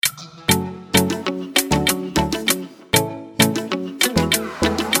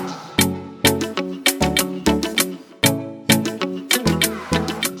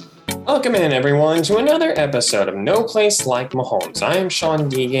Welcome in, everyone, to another episode of No Place Like Mahomes. I am Sean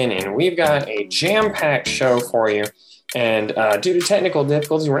Deegan, and we've got a jam-packed show for you. And due to technical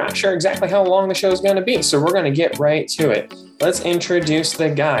difficulties, we're not sure exactly how long the show is going to be, so we're going to get right to it. Let's introduce the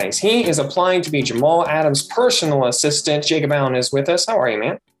guys. He is applying to be Jamal Adams' personal assistant. Jacob Allen is with us. How are you,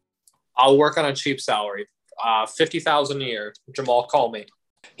 man? I'll work on a cheap salary, $50,000 a year. Jamal, call me.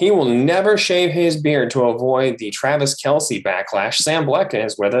 He will never shave his beard to avoid the Travis Kelce backlash. Sam Blecka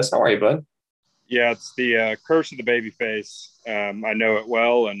is with us. How are you, bud? Yeah, it's the curse of the baby face. I know it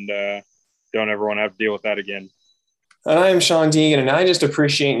well, and don't ever want to have to deal with that again. I'm Sean Deegan, and I just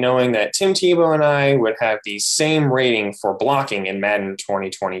appreciate knowing that Tim Tebow and I would have the same rating for blocking in Madden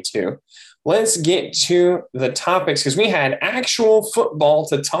 2022. Let's get to the topics because we had actual football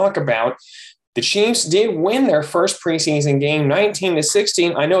to talk about. The Chiefs did win their first preseason game,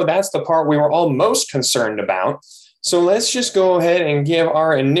 19-16. I know that's the part we were all most concerned about. So let's just go ahead and give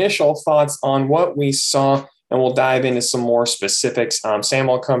our initial thoughts on what we saw, and we'll dive into some more specifics. Sam,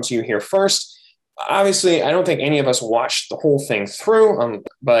 I'll come to you here first. Obviously, I don't think any of us watched the whole thing through,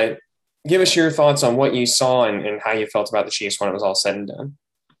 but give us your thoughts on what you saw and how you felt about the Chiefs when it was all said and done.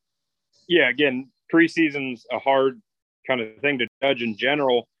 Yeah, again, preseason's a hard kind of thing to judge in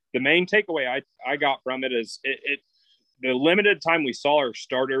general. The main takeaway I got from it is the limited time we saw our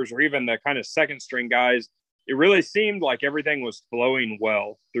starters or even the kind of second string guys, it really seemed like everything was flowing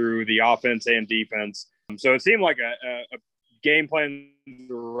well through the offense and defense. So it seemed like a game plan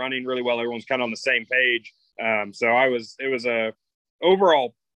running really well. Everyone's kind of on the same page. So it was a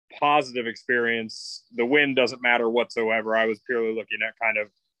overall positive experience. The win doesn't matter whatsoever. I was purely looking at kind of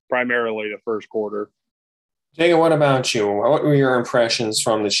primarily the first quarter. Jacob, what about you? What were your impressions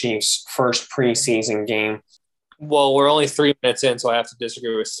from the Chiefs' first preseason game? Well, we're only 3 minutes in, so I have to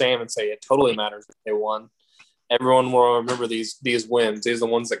disagree with Sam and say it totally matters if they won. Everyone will remember these wins. These are the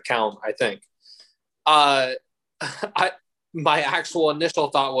ones that count, I think. My actual initial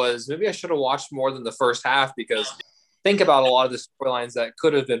thought was maybe I should have watched more than the first half because think about a lot of the storylines that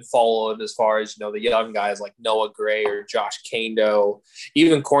could have been followed as far as, the young guys like Noah Gray or Josh Kando,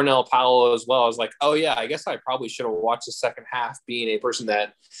 even Cornell Powell as well. I was like, oh, yeah, I guess I probably should have watched the second half being a person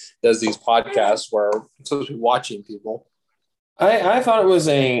that does these podcasts where I'm supposed to be watching people. I thought it was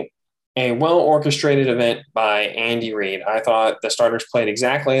a well-orchestrated event by Andy Reid. I thought the starters played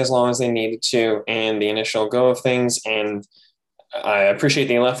exactly as long as they needed to in the initial go of things, and I appreciate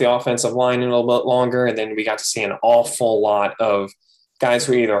they left the offensive line a little bit longer, and then we got to see an awful lot of guys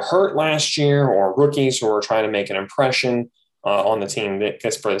who either hurt last year or rookies who were trying to make an impression on the team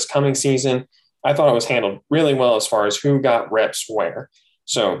for this coming season. I thought it was handled really well as far as who got reps where.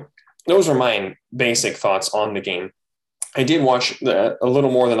 So those are my basic thoughts on the game. I did watch a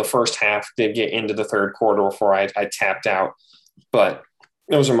little more than the first half, did get into the third quarter before I tapped out, but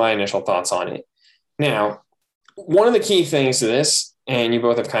those are my initial thoughts on it. Now, one of the key things to this, and you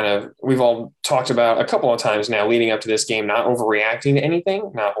both have we've all talked about a couple of times now leading up to this game, not overreacting to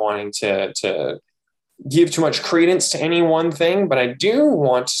anything, not wanting to give too much credence to any one thing, but I do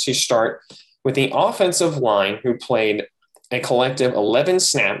want to start with the offensive line who played a collective 11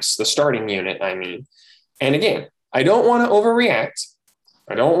 snaps, the starting unit, I mean. And again, I don't want to overreact.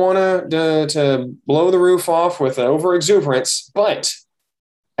 I don't want to blow the roof off with over-exuberance, but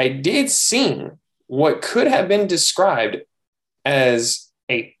I did see what could have been described as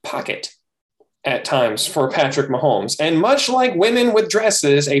a pocket at times for Patrick Mahomes. And much like women with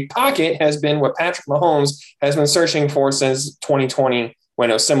dresses, a pocket has been what Patrick Mahomes has been searching for since 2020 when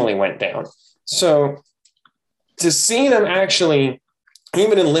Osemele went down. So to see them actually,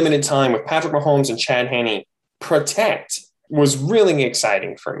 even in limited time with Patrick Mahomes and Chad Henne, protect was really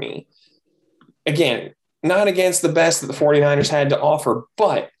exciting for me. Again, not against the best that the 49ers had to offer,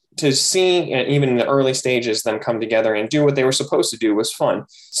 but to see, and even in the early stages, them come together and do what they were supposed to do was fun.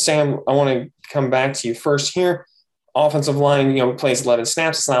 Sam, I want to come back to you first here. Offensive line, plays 11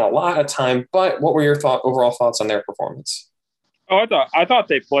 snaps. It's not a lot of time, but what were your overall thoughts on their performance? Oh, I thought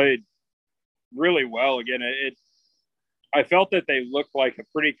they played really well. Again, I felt that they looked like a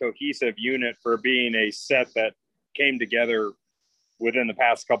pretty cohesive unit for being a set that came together within the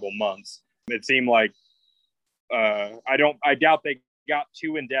past couple months. It seemed like I doubt they got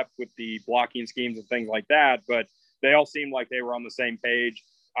too in depth with the blocking schemes and things like that, but they all seemed like they were on the same page.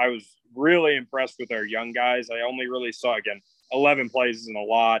 I was really impressed with our young guys. I only really saw, 11 plays isn't a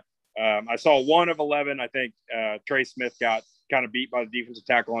lot. I saw 1 of 11. I think Trey Smith got kind of beat by the defensive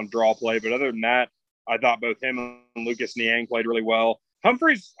tackle on draw play, but other than that, I thought both him and Lucas Niang played really well.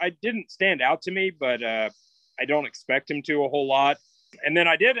 Humphreys, I didn't stand out to me, but I don't expect him to a whole lot. And then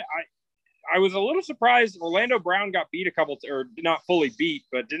I I was a little surprised Orlando Brown got beat or not fully beat,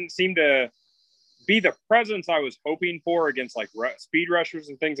 but didn't seem to be the presence I was hoping for against like speed rushers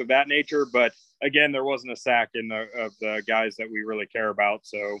and things of that nature. But again, there wasn't a sack of the guys that we really care about.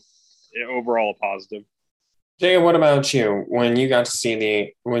 So overall a positive. Jay, what about you? When you got to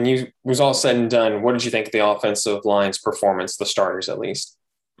see when you was all said and done, what did you think of the offensive line's performance, the starters at least?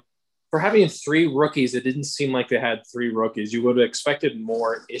 For having 3 rookies, it didn't seem like they had 3 rookies. You would have expected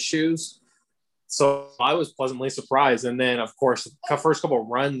more issues. So I was pleasantly surprised. And then, of course, the first couple of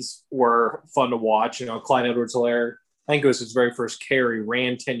runs were fun to watch. You know, Clyde Edwards-Helaire, I think it was his very first carry,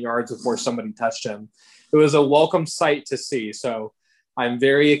 ran 10 yards before somebody touched him. It was a welcome sight to see. So I'm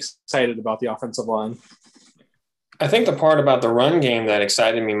very excited about the offensive line. I think the part about the run game that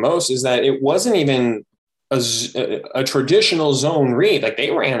excited me most is that it wasn't even a traditional zone read. Like, they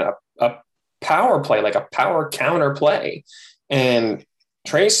ran a power play, like a power counter play. And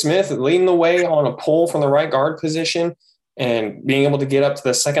Trey Smith leading the way on a pull from the right guard position and being able to get up to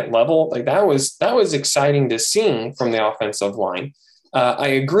the second level. Like, that was exciting to see from the offensive line. I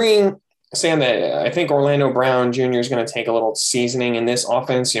agree, Sam, that I think Orlando Brown Jr. is going to take a little seasoning in this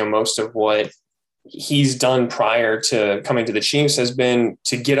offense. You know, most of what he's done prior to coming to the Chiefs has been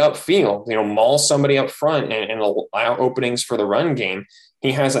to get upfield, you know, maul somebody up front and allow openings for the run game.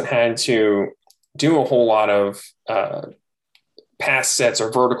 He hasn't had to do a whole lot of pass sets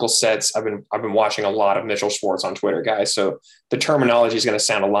or vertical sets. I've been watching a lot of Mitchell Schwartz on Twitter, guys. So the terminology is going to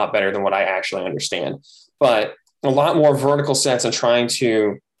sound a lot better than what I actually understand, but a lot more vertical sets and trying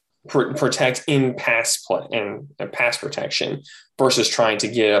to protect in pass play and pass protection versus trying to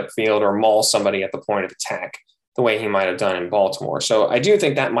get upfield or maul somebody at the point of attack the way he might have done in Baltimore. So I do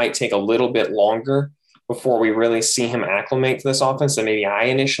think that might take a little bit longer before we really see him acclimate to this offense than maybe I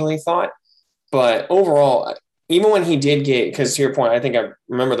initially thought. But overall, even when he did get, because to your point, I think I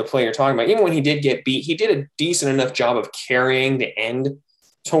remember the play you're talking about, even when he did get beat, he did a decent enough job of carrying the end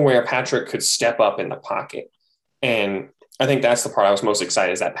to where Patrick could step up in the pocket. And I think that's the part I was most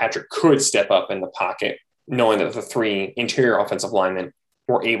excited, is that Patrick could step up in the pocket, knowing that the 3 interior offensive linemen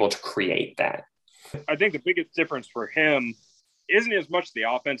were able to create that. I think the biggest difference for him isn't as much the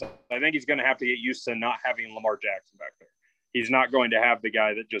offense. I think he's going to have to get used to not having Lamar Jackson back there. He's not going to have the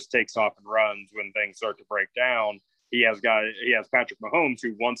guy that just takes off and runs when things start to break down. He has Patrick Mahomes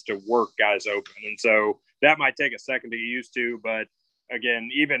who wants to work guys open. And so that might take a second to get used to. But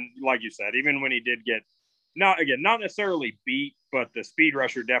again, even like you said, even when he did get, not necessarily beat, but the speed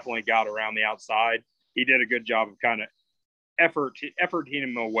rusher definitely got around the outside. He did a good job of kind of efforting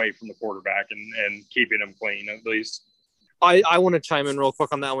him away from the quarterback and keeping him clean, at least. I want to chime in real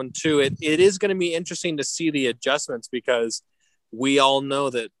quick on that one too. It is going to be interesting to see the adjustments, because we all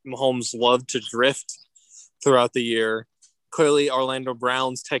know that Mahomes loved to drift throughout the year. Clearly, Orlando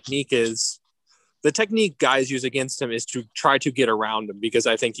Brown's technique guys use against him is to try to get around him, because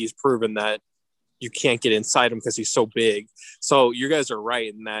I think he's proven that you can't get inside him because he's so big. So you guys are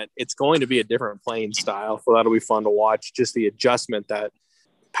right in that it's going to be a different playing style. So that'll be fun to watch, just the adjustment that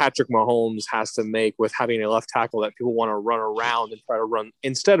Patrick Mahomes has to make with having a left tackle that people want to run around and try to run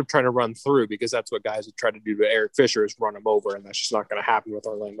instead of trying to run through, because that's what guys would try to do to Eric Fisher, is run him over. And that's just not going to happen with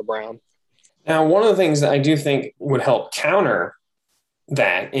Orlando Brown. Now, one of the things that I do think would help counter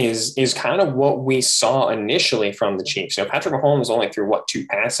that is kind of what we saw initially from the Chiefs. You know, Patrick Mahomes only threw 2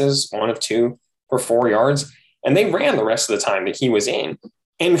 passes, 1 of 2 for 4 yards, and they ran the rest of the time that he was in.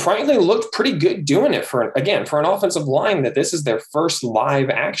 And frankly, looked pretty good doing it for an offensive line that this is their first live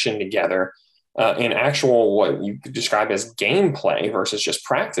action together in actual, what you could describe as gameplay versus just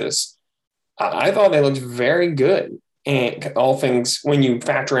practice. I thought they looked very good. And all things, when you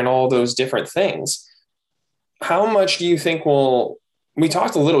factor in all those different things, how much do you think we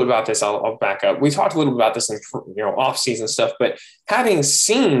talked a little bit about this. I'll back up. We talked a little bit about this in off-season stuff, but having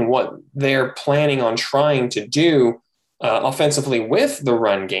seen what they're planning on trying to do offensively with the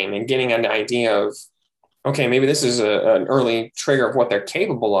run game and getting an idea of, okay, maybe this is an early trigger of what they're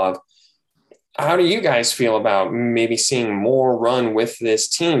capable of. How do you guys feel about maybe seeing more run with this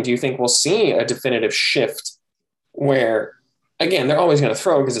team? Do you think we'll see a definitive shift where, again, they're always going to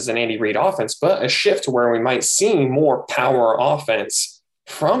throw because it's an Andy Reid offense, but a shift where we might see more power offense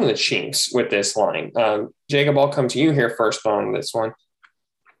from the Chiefs with this line? Jacob, I'll come to you here first on this one.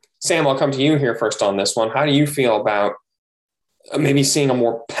 Sam, I'll come to you here first on this one. How do you feel about maybe seeing a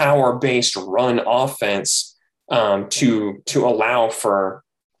more power-based run offense to allow for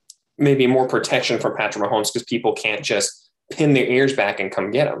maybe more protection from Patrick Mahomes, because people can't just pin their ears back and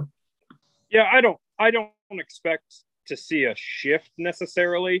come get him? Yeah, I don't expect to see a shift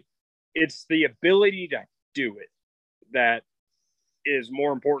necessarily. It's the ability to do it that is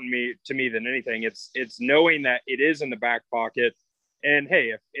more important to me than anything. It's knowing that it is in the back pocket. And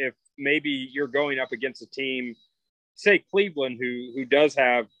hey, if maybe you're going up against a team, say Cleveland, who does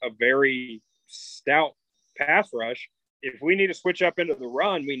have a very stout pass rush, if we need to switch up into the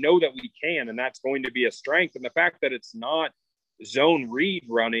run, we know that we can, and that's going to be a strength. And the fact that it's not zone read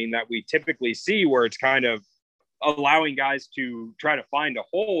running that we typically see, where it's kind of allowing guys to try to find a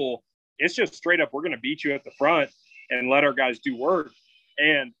hole, it's just straight up, we're going to beat you at the front and let our guys do work.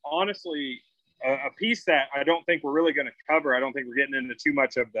 And honestly, a piece that I don't think we're really going to cover, I don't think we're getting into too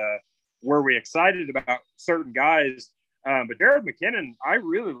much of were we excited about certain guys. But Jared McKinnon, I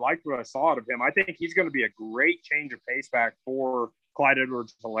really liked what I saw out of him. I think he's going to be a great change of pace back for Clyde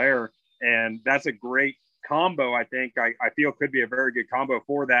Edwards-Helaire. And that's a great combo, I think. I feel could be a very good combo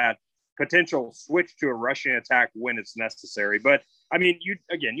for that potential switch to a rushing attack when it's necessary. But, I mean,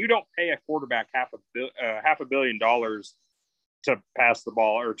 you don't pay a quarterback $500 million to pass the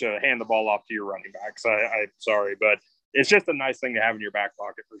ball or to hand the ball off to your running backs. I'm sorry, but it's just a nice thing to have in your back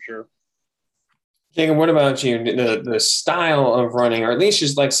pocket for sure. Jacob, what about you? The style of running, or at least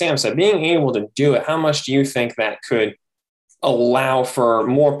just like Sam said, being able to do it, how much do you think that could allow for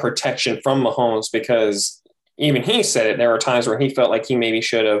more protection from Mahomes? Because even he said it, there were times where he felt like he maybe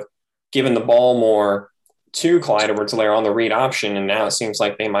should have given the ball more to Clyde Edwards-Helaire on the read option, and now it seems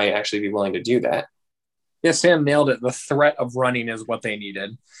like they might actually be willing to do that. Yeah, Sam nailed it. The threat of running is what they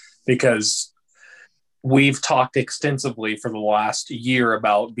needed, because we've talked extensively for the last year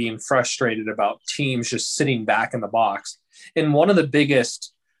about being frustrated about teams just sitting back in the box. And one of the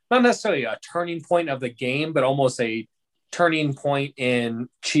biggest, not necessarily a turning point of the game, but almost a turning point in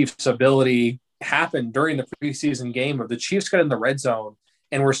Chiefs' ability happened during the preseason game of the Chiefs got in the red zone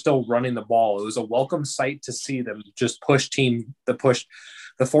and were still running the ball. It was a welcome sight to see them just push the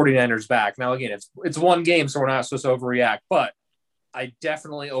 49ers back. Now, again, it's one game, so we're not supposed to overreact, but I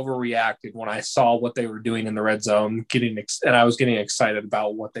definitely overreacted when I saw what they were doing in the red zone, and I was getting excited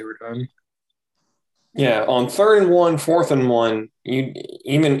about what they were doing. Yeah, on 3rd and 1, 4th and 1,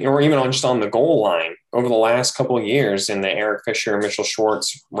 even on the goal line over the last couple of years in the Eric Fisher, Mitchell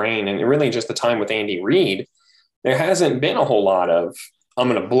Schwartz reign, and really just the time with Andy Reid, there hasn't been a whole lot of, I'm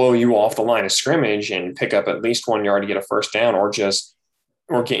going to blow you off the line of scrimmage and pick up at least 1 yard to get a first down or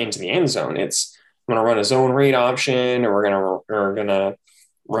get into the end zone. It's, I'm going to run a zone read option, or we're going to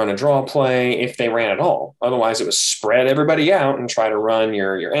run a draw play if they ran at all. Otherwise, it was spread everybody out and try to run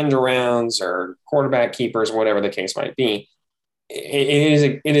your end arounds or quarterback keepers, whatever the case might be.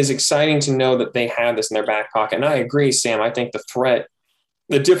 It is exciting to know that they have this in their back pocket. And I agree, Sam. I think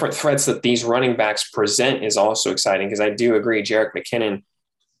the different threats that these running backs present is also exciting, because I do agree, Jerick McKinnon,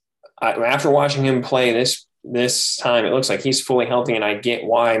 after watching him play this time, it looks like he's fully healthy, and I get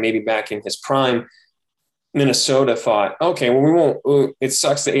why maybe back in his prime, Minnesota thought, okay, well, we won't. It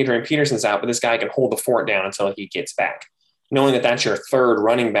sucks that Adrian Peterson's out, but this guy can hold the fort down until he gets back. Knowing that that's your third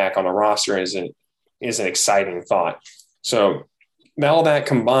running back on the roster is an exciting thought. So all that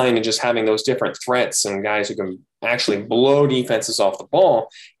combined, and just having those different threats and guys who can actually blow defenses off the ball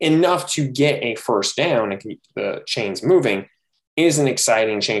enough to get a first down and keep the chains moving, is an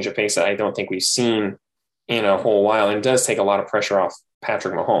exciting change of pace that I don't think we've seen in a whole while, and does take a lot of pressure off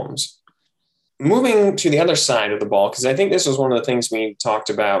Patrick Mahomes. Moving to the other side of the ball, because I think this was one of the things we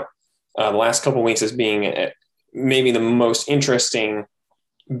talked about the last couple of weeks as being maybe the most interesting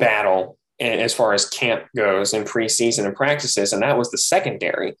battle as far as camp goes in preseason and practices, and that was the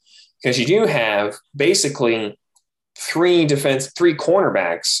secondary, because you do have basically three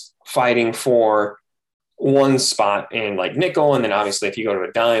cornerbacks fighting for one spot in like nickel, and then obviously if you go to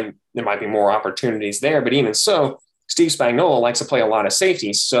a dime, there might be more opportunities there. But even so, Steve Spagnuolo likes to play a lot of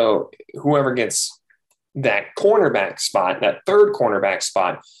safeties. So whoever gets that cornerback spot, that third cornerback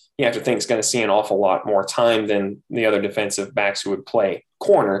spot, you have to think is going to see an awful lot more time than the other defensive backs who would play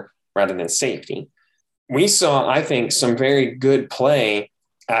corner rather than safety. We saw, I think, some very good play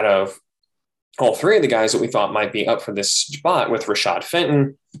out of all three of the guys that we thought might be up for this spot, with Rashad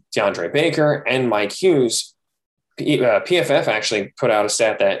Fenton, DeAndre Baker, and Mike Hughes. PFF actually put out a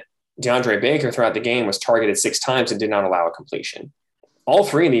stat that DeAndre Baker throughout the game was targeted 6 times and did not allow a completion. All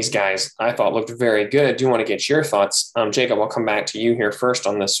three of these guys, I thought, looked very good. I do want to get your thoughts. Jacob, I'll come back to you here first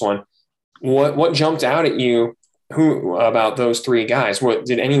on this one. What jumped out at you about those three guys?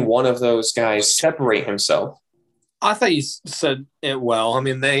 Did any one of those guys separate himself? I thought you said it well. I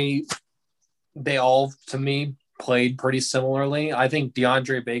mean, they all, to me, played pretty similarly. I think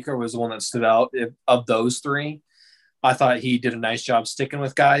DeAndre Baker was the one that stood out of those three. I thought he did a nice job sticking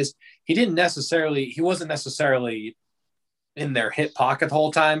with guys. He wasn't necessarily in their hip pocket the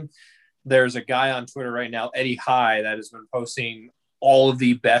whole time. There's a guy on Twitter right now, Eddie High, that has been posting all of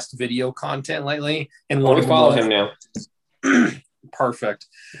the best video content lately. And we follow him now. Perfect.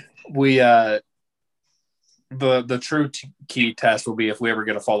 We the true key test will be if we ever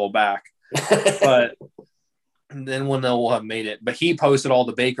get a follow back, but then we'll know we'll have made it. But he posted all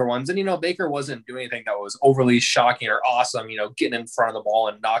the Baker ones, and Baker wasn't doing anything that was overly shocking or awesome. Getting in front of the ball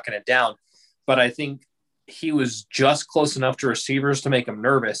and knocking it down. But I think he was just close enough to receivers to make him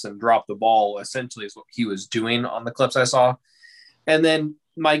nervous and drop the ball. Essentially, is what he was doing on the clips I saw. And then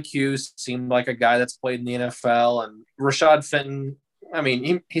Mike Hughes seemed like a guy that's played in the NFL, and Rashad Fenton. I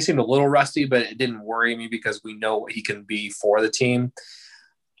mean, he seemed a little rusty, but it didn't worry me because we know what he can be for the team.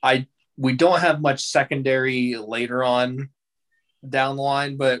 We don't have much secondary later on down the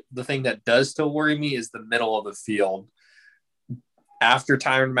line, but the thing that does still worry me is the middle of the field. After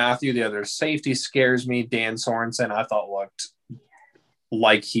Tyrann Mathieu, the other safety scares me. Dan Sorensen, I thought looked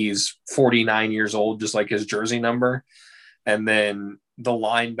like he's 49 years old, just like his jersey number. And then the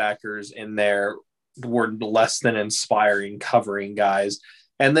linebackers in there were less than inspiring covering guys.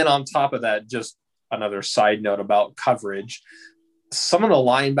 And then on top of that, just another side note about coverage. Some of the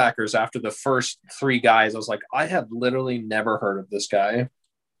linebackers after the first three guys, I was like, I have literally never heard of this guy.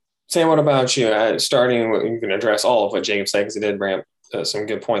 Sam, what about you? Starting, you can address all of what Jacob said because he did bring up some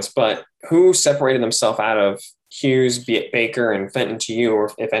good points, but who separated themselves out of Hughes, Baker, and Fenton to you,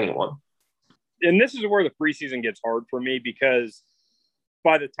 or if anyone? And this is where the preseason gets hard for me because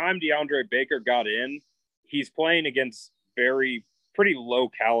by the time DeAndre Baker got in, he's playing against pretty low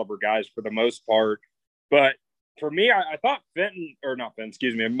caliber guys for the most part. But for me, I thought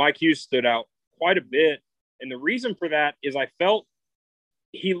Mike Hughes stood out quite a bit. And the reason for that is I felt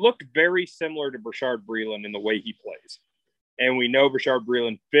he looked very similar to Bashaud Breeland in the way he plays. And we know Bashaud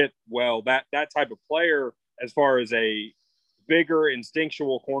Breeland fit well. That type of player, as far as a bigger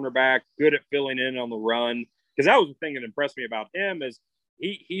instinctual cornerback, good at filling in on the run. Because that was the thing that impressed me about him is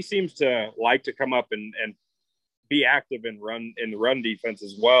he seems to like to come up and be active and run in the run defense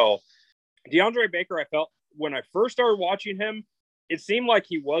as well. DeAndre Baker, I felt when I first started watching him, it seemed like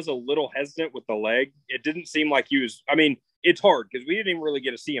he was a little hesitant with the leg. It didn't seem like he was, I mean, it's hard because we didn't even really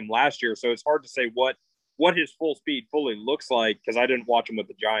get to see him last year. So it's hard to say what his full speed fully looks like because I didn't watch him with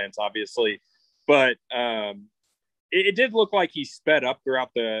the Giants, obviously. But it did look like he sped up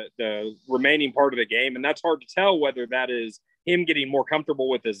throughout the remaining part of the game. And that's hard to tell whether that is him getting more comfortable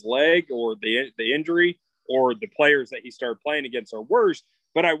with his leg or the injury or the players that he started playing against are worse.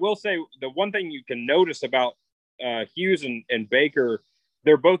 But I will say the one thing you can notice about Hughes and Baker,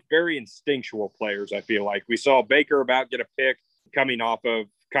 they're both very instinctual players, I feel like. We saw Baker about get a pick coming out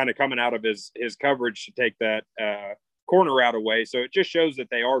of his coverage to take that corner route away. So it just shows that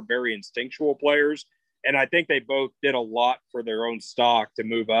they are very instinctual players. And I think they both did a lot for their own stock to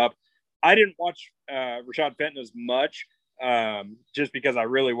move up. I didn't watch Rashad Fenton as much just because I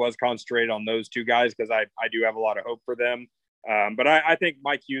really was concentrated on those two guys because I do have a lot of hope for them. But I think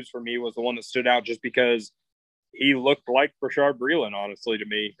Mike Hughes for me was the one that stood out just because he looked like Bashaud Breeland, honestly, to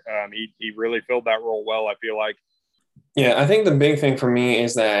me. He really filled that role well, I feel like. Yeah, I think the big thing for me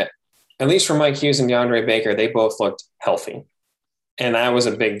is that, at least for Mike Hughes and DeAndre Baker, they both looked healthy. And that was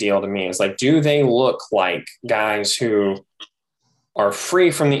a big deal to me. It's like, do they look like guys who are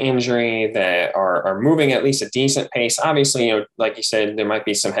free from the injury, that are moving at least a decent pace? Obviously, like you said, there might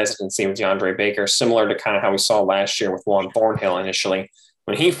be some hesitancy with DeAndre Baker, similar to kind of how we saw last year with Juan Thornhill initially.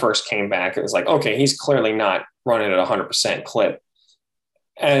 When he first came back, it was like, okay, he's clearly not running at 100% clip.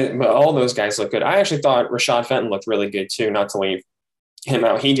 But all those guys look good. I actually thought Rashad Fenton looked really good too, not to leave him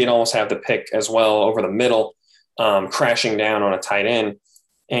out. He did almost have the pick as well over the middle, crashing down on a tight end.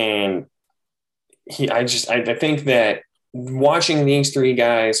 And I think that watching these three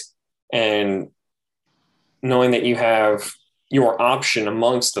guys and knowing that you have your option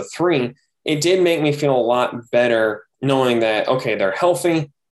amongst the three, it did make me feel a lot better knowing that, okay, they're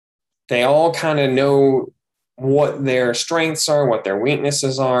healthy. They all kind of know what their strengths are, what their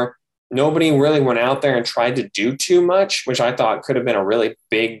weaknesses are. Nobody really went out there and tried to do too much, which I thought could have been a really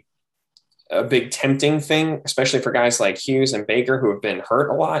big tempting thing, especially for guys like Hughes and Baker who have been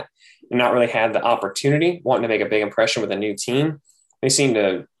hurt a lot and not really had the opportunity, wanting to make a big impression with a new team. They seem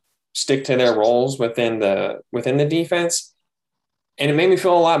to stick to their roles within the defense. And it made me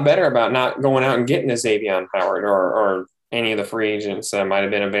feel a lot better about not going out and getting a Xavier Howard or any of the free agents that might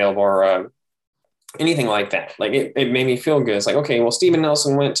have been available or anything like that. Like it made me feel good. It's like, okay, well, Steven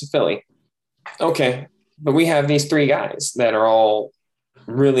Nelson went to Philly. Okay, but we have these three guys that are all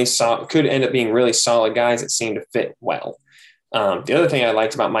really solid, could end up being really solid guys that seem to fit well. The other thing I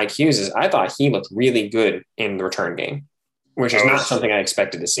liked about Mike Hughes is I thought he looked really good in the return game, which is not something I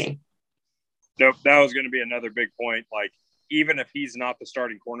expected to see. Nope, that was going to be another big point. Like even if he's not the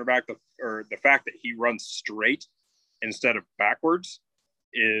starting cornerback, the fact that he runs straight instead of backwards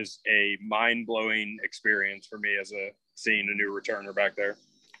is a mind-blowing experience for me as seeing a new returner back there.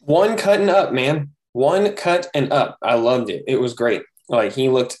 One cut and up, man. One cut and up. I loved it. It was great. Like, he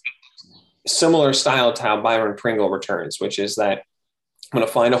looked similar style to how Byron Pringle returns, which is that I'm going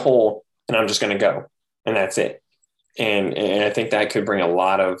to find a hole and I'm just going to go, and that's it. And I think that could bring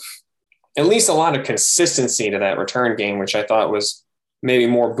at least a lot of consistency to that return game, which I thought was maybe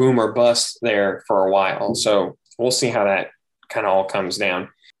more boom or bust there for a while. So we'll see how that kind of all comes down.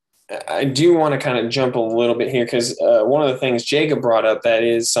 I do want to kind of jump a little bit here because one of the things Jacob brought up that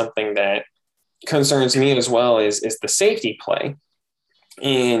is something that concerns me as well is the safety play.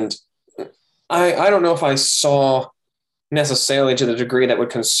 And I don't know if I saw necessarily to the degree that would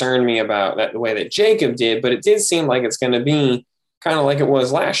concern me about that the way that Jacob did, but it did seem like it's going to be kind of like it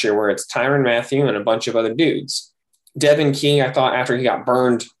was last year where it's Tyrann Mathieu and a bunch of other dudes. Devin Key, I thought after he got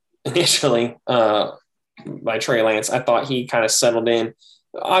burned initially by Trey Lance, I thought he kind of settled in.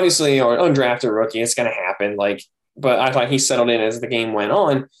 Obviously, an undrafted rookie, it's going to happen. But I thought he settled in as the game went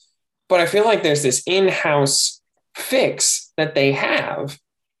on. But I feel like there's this in-house fix that they have,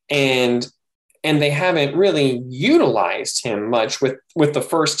 and they haven't really utilized him much with the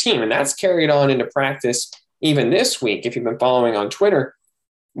first team, and that's carried on into practice even this week. If you've been following on Twitter,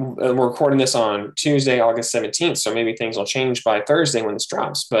 we're recording this on Tuesday, August 17th, so maybe things will change by Thursday when this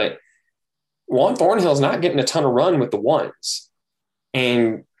drops. But Juan Thornhill's not getting a ton of run with the ones.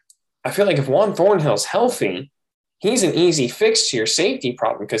 And I feel like if Juan Thornhill's healthy, he's an easy fix to your safety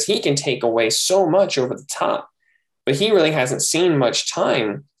problem because he can take away so much over the top. But he really hasn't seen much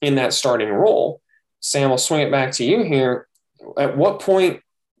time in that starting role. Sam, I'll swing it back to you here. At what point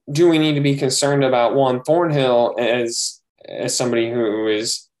do we need to be concerned about Juan Thornhill as somebody who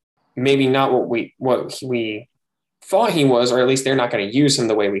is maybe not what we thought he was, or at least they're not going to use him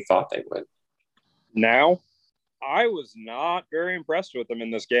the way we thought they would? Now, I was not very impressed with him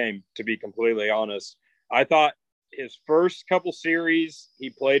in this game, to be completely honest. I thought his first couple series, he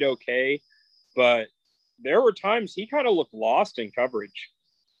played okay, but there were times he kind of looked lost in coverage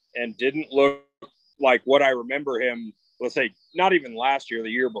and didn't look like what I remember him, let's say, not even last year, the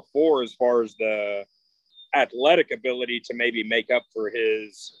year before, as far as the athletic ability to maybe make up for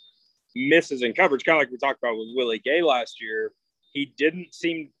his misses in coverage, kind of like we talked about with Willie Gay last year. He didn't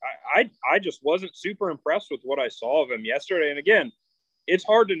seem – I just wasn't super impressed with what I saw of him yesterday. And, again, it's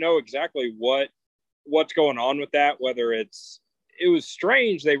hard to know exactly what's going on with that, whether it was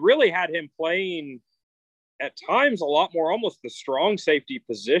strange. They really had him playing at times a lot more almost the strong safety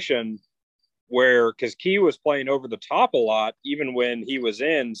position because Key was playing over the top a lot even when he was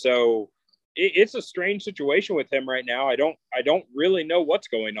in. So it's a strange situation with him right now. I don't really know what's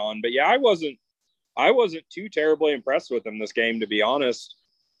going on. But, yeah, I wasn't too terribly impressed with him this game, to be honest.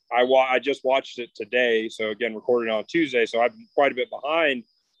 I just watched it today. So, again, recorded on Tuesday. So I'm quite a bit behind.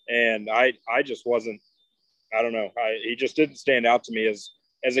 And I just wasn't – I don't know. He just didn't stand out to me as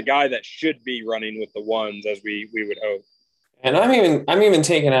a guy that should be running with the ones as we would hope. And I'm even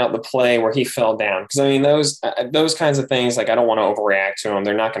taking out the play where he fell down. Because, I mean, those kinds of things, like, I don't want to overreact to them.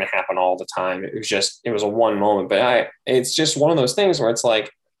 They're not going to happen all the time. It was a one moment. But it's just one of those things where it's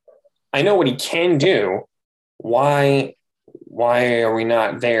like, I know what he can do. Why are we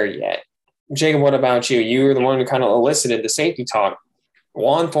not there yet? Jacob, what about you? You were the one who kind of elicited the safety talk.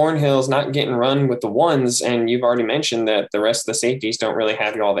 Juan Thornhill's not getting run with the ones, and you've already mentioned that the rest of the safeties don't really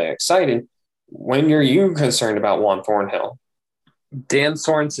have you all that excited. When are you concerned about Juan Thornhill? Dan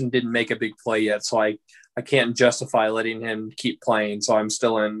Sorensen didn't make a big play yet, so I can't justify letting him keep playing, so I'm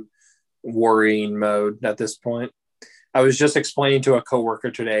still in worrying mode at this point. I was just explaining to a coworker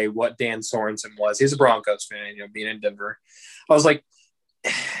today what Dan Sorensen was. He's a Broncos fan, being in Denver. I was like,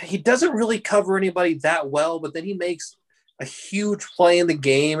 he doesn't really cover anybody that well, but then he makes a huge play in the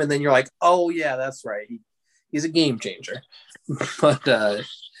game, and then you're like, oh, yeah, that's right. He's a game changer. But,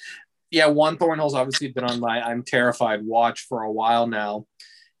 yeah, Juan Thornhill's obviously been on my I'm terrified watch for a while now.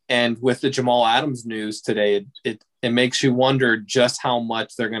 And with the Jamal Adams news today, it makes you wonder just how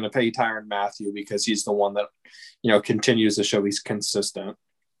much they're going to pay Tyrann Mathieu because he's the one that, continues to show he's consistent.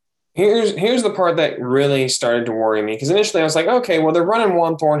 Here's the part that really started to worry me, because initially I was like, okay, well, they're running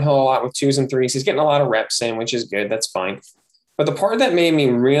Juan Thornhill a lot with 2s and 3s. He's getting a lot of reps in, which is good. That's fine. But the part that made me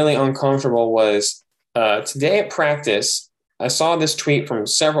really uncomfortable was today at practice, I saw this tweet from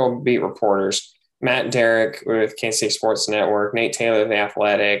several beat reporters, Matt Derrick with Kansas City Sports Network, Nate Taylor of The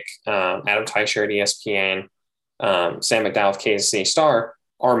Athletic, Adam Teicher at ESPN, Sam McDowell of Kansas City Star.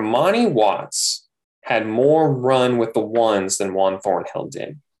 Armani Watts had more run with the ones than Juan Thornhill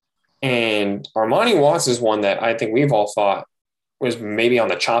did. And Armani Watts is one that I think we've all thought was maybe on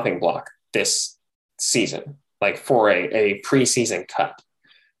the chopping block this season, like for a preseason cut.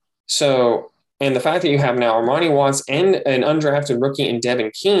 So, and the fact that you have now Armani Watts and an undrafted rookie in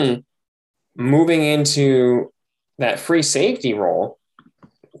Devin King moving into that free safety role,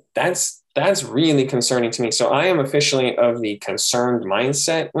 that's really concerning to me. So I am officially of the concerned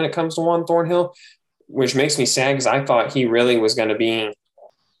mindset when it comes to Juan Thornhill, which makes me sad because I thought he really was going to be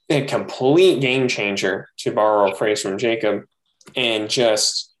a complete game changer, to borrow a phrase from Jacob, and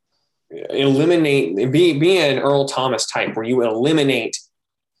just be an Earl Thomas type where you eliminate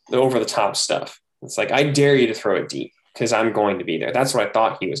the over the top stuff. It's like, I dare you to throw it deep because I'm going to be there. That's what I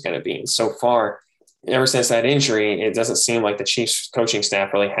thought he was going to be. And so far, ever since that injury, it doesn't seem like the Chiefs coaching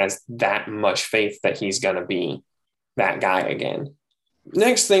staff really has that much faith that he's going to be that guy again.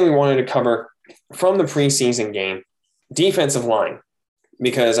 Next thing we wanted to cover from the preseason game, defensive line,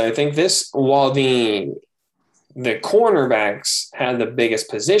 because I think this, while the cornerbacks had the biggest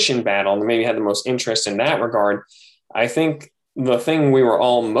position battle and maybe had the most interest in that regard, I think the thing we were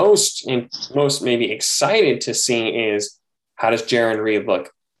all most maybe excited to see is, how does Jarran Reed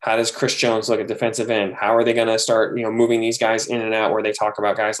look? How does Chris Jones look at defensive end? How are they going to start, moving these guys in and out, where they talk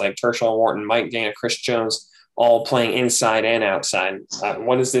about guys like Tershel Wharton, Mike Dana, Chris Jones, all playing inside and outside?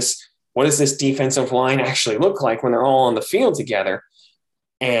 What does this defensive line actually look like when they're all on the field together?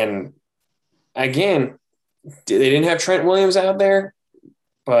 And again, they didn't have Trent Williams out there,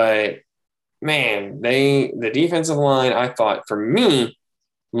 but man, the defensive line, I thought, for me,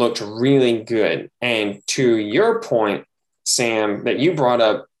 looked really good. And to your point, Sam, that you brought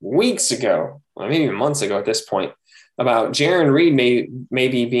up weeks ago, or maybe months ago at this point, about Jarran Reed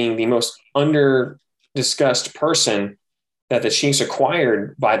maybe being the most under-discussed person that the Chiefs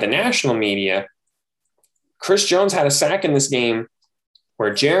acquired by the national media. Chris Jones had a sack in this game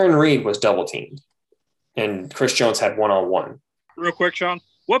where Jarran Reed was double-teamed, and Chris Jones had one-on-one. Real quick, Sean,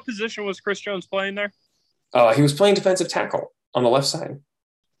 what position was Chris Jones playing there? He was playing defensive tackle on the left side.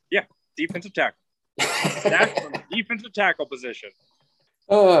 Yeah, defensive tackle. That's from the defensive tackle position.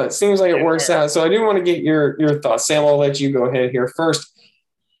 Oh, it seems like it works out. So I do want to get your thoughts. Sam, I'll let you go ahead here first.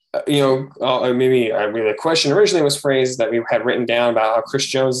 The question originally was phrased that we had written down about how Chris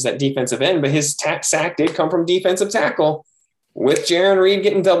Jones is at defensive end, but his sack did come from defensive tackle with Jarran Reed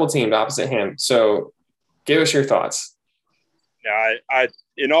getting double teamed opposite him. So give us your thoughts. Yeah, I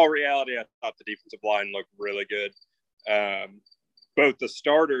in all reality, I thought the defensive line looked really good. Both the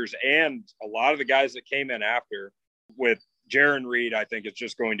starters and a lot of the guys that came in after. With Jarran Reed, I think it's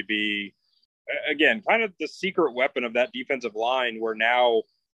just going to be, again, kind of the secret weapon of that defensive line, where now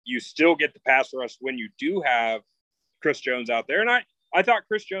you still get the pass rush when you do have Chris Jones out there. And I thought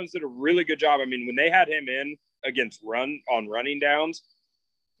Chris Jones did a really good job. I mean, when they had him in against running downs,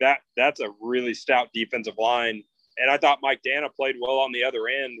 that's a really stout defensive line. And I thought Mike Dana played well on the other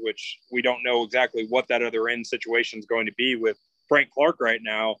end, which we don't know exactly what that other end situation is going to be with Frank Clark right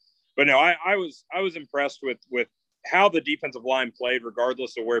now. But no, I was impressed with how the defensive line played,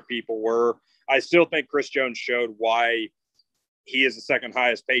 regardless of where people were. I still think Chris Jones showed why he is the second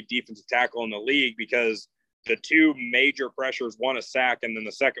highest paid defensive tackle in the league, because the two major pressures, one a sack and then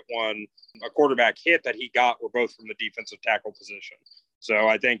the second one, a quarterback hit that he got, were both from the defensive tackle position. So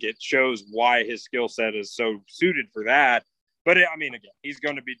I think it shows why his skill set is so suited for that. But again, he's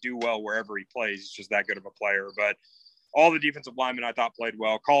going to do well wherever he plays. He's just that good of a player. But all the defensive linemen I thought played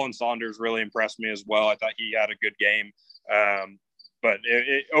well. Colin Saunders really impressed me as well. I thought he had a good game. But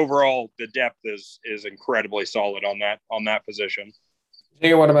overall, the depth is incredibly solid on that position.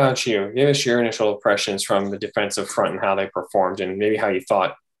 Hey, what about you? Give us your initial impressions from the defensive front and how they performed, and maybe how you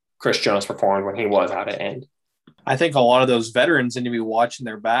thought Chris Jones performed when he was out at end. I think a lot of those veterans need to be watching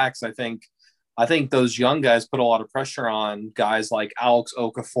their backs. I think those young guys put a lot of pressure on guys like Alex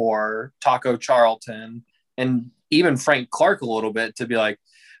Okafor, Taco Charlton, and even Frank Clark a little bit, to be like,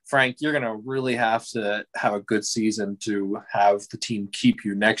 Frank, you're going to really have to have a good season to have the team keep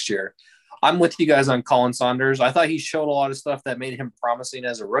you next year. I'm with you guys on Colin Saunders. I thought he showed a lot of stuff that made him promising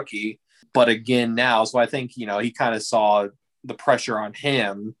as a rookie, but again now, so I think, he kind of saw the pressure on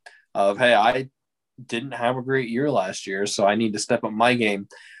him of, hey, I didn't have a great year last year, so I need to step up my game.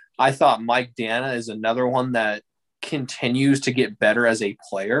 I thought Mike Dana is another one that continues to get better as a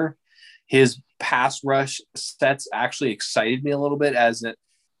player. His pass rush sets actually excited me a little bit,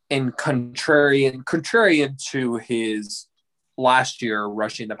 contrarian to his last year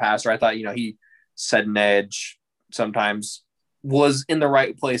rushing the passer. I thought, he set an edge, sometimes was in the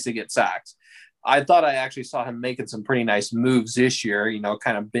right place to get sacked. I thought I actually saw him making some pretty nice moves this year,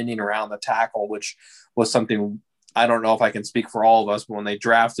 kind of bending around the tackle, which was something I don't know if I can speak for all of us, but when they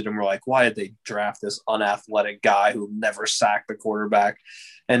drafted him, we're like, why did they draft this unathletic guy who never sacked the quarterback?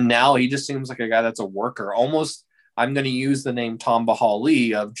 And now he just seems like a guy that's a worker. Almost, I'm going to use the name Tom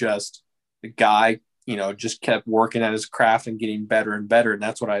Bahali of just the guy, just kept working at his craft and getting better and better. And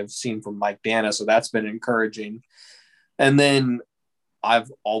that's what I've seen from Mike Dana. So that's been encouraging. And then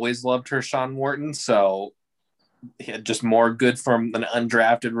I've always loved Tershawn Wharton. So just more good from an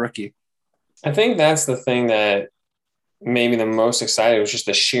undrafted rookie. I think that's the thing that maybe the most exciting was just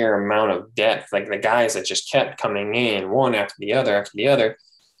the sheer amount of depth, like the guys that just kept coming in one after the other.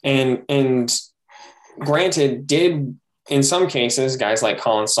 And granted, did in some cases, guys like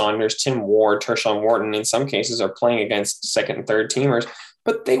Colin Saunders, Tim Ward, Tershawn Wharton, in some cases are playing against second and third teamers,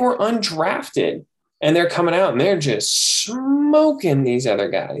 but they were undrafted and they're coming out and they're just smoking these other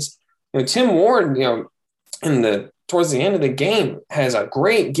guys. Tim Ward, towards the end of the game has a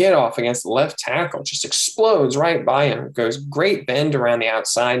great get off against the left tackle, just explodes right by him, goes great bend around the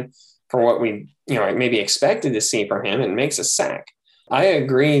outside for what we, maybe expected to see from him, and makes a sack. I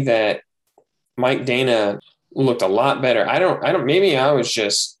agree that Mike Dana looked a lot better. Maybe I was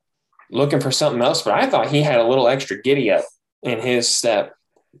just looking for something else, but I thought he had a little extra giddy up in his step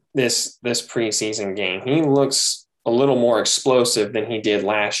this preseason game. He looks a little more explosive than he did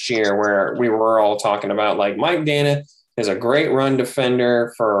last year, where we were all talking about like Mike Dana is a great run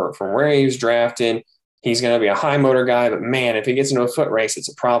defender from where he was drafted. He's going to be a high motor guy, but man, if he gets into a foot race, it's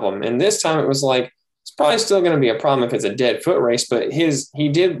a problem. And this time it was like, it's probably still going to be a problem if it's a dead foot race, but he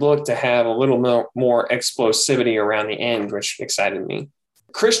did look to have a little more explosivity around the end, which excited me.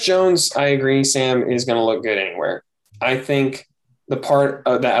 Chris Jones, I agree, Sam, is going to look good anywhere. I think the part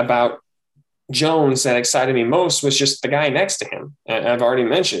of that about Jones that excited me most was just the guy next to him. And I've already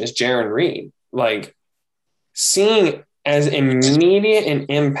mentioned is Jarran Reed. Like seeing as immediate an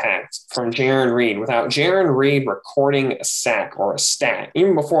impact from Jarran Reed without Jarran Reed recording a sack or a stat,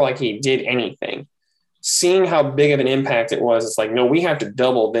 even before like he did anything, seeing how big of an impact it was. It's like, no, we have to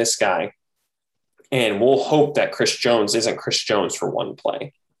double this guy. And we'll hope that Chris Jones isn't Chris Jones for one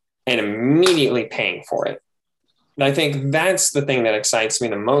play, and immediately paying for it. And I think that's the thing that excites me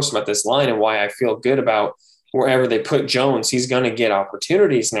the most about this line and why I feel good about wherever they put Jones. He's going to get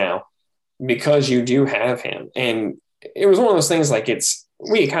opportunities now because you do have him. And it was one of those things like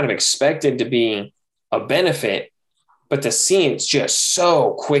we kind of expected to be a benefit, but to see it just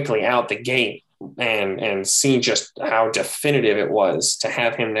so quickly out the gate and see just how definitive it was to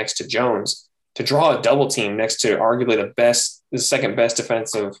have him next to Jones, to draw a double team next to arguably the second best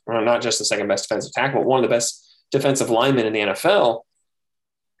defensive, or not just the second best defensive tackle, but one of the best defensive lineman in the NFL.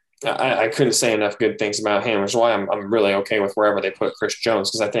 I couldn't say enough good things about him, which is why I'm really okay with wherever they put Chris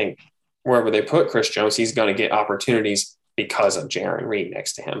Jones, because I think wherever they put Chris Jones, he's going to get opportunities because of Jarran Reed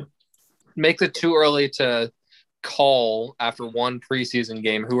next to him. Make it too early to call after one preseason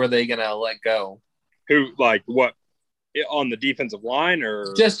game. Who are they going to let go? Who, like what, on the defensive line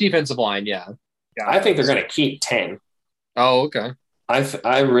or just defensive line? Yeah. I think they're going to keep 10. Oh, okay.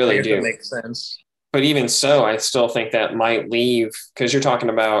 I really do. That makes sense. But even so, I still think that might leave, because you're talking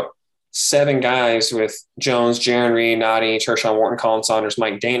about 7 guys with Jones, Jarran Reed, Nadi, Tershawn Wharton, Colin Saunders,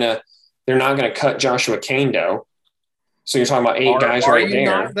 Mike Dana. They're not going to cut Joshua Kaindoh. So you're talking about 8 guys right there.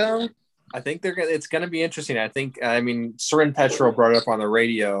 Not, though? I think it's going to be interesting. Soren Petro brought it up on the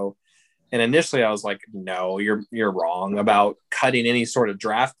radio, and initially I was like, no, you're wrong about cutting any sort of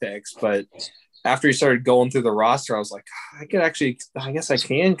draft picks. But after he started going through the roster, I was like, I guess I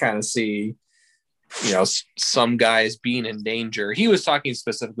can kind of see, some guys being in danger. He was talking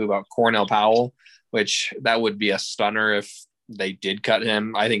specifically about Cornell Powell, which that would be a stunner if they did cut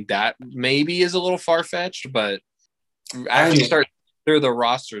him. I think that maybe is a little far-fetched, but after you start through the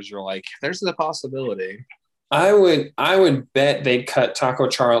rosters, you're like, there's the possibility. I would bet they'd cut Taco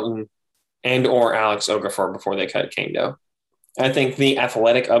Charlton and or Alex Okafor before they cut Kaindoh. I think the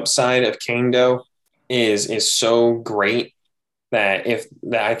athletic upside of Kaindoh is so great that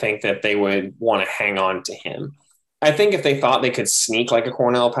I think that they would want to hang on to him. I think if they thought they could sneak like a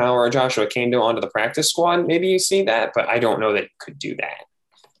Cornell Powell or Joshua Kaindoh onto the practice squad, maybe you see that, but I don't know that it could do that.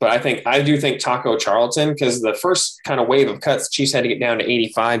 But I do think Taco Charlton, because the first kind of wave of cuts, Chiefs had to get down to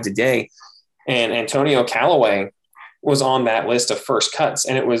 85 today, and Antonio Callaway was on that list of first cuts,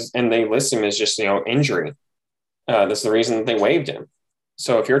 and they list him as just injury. That's the reason that they waived him.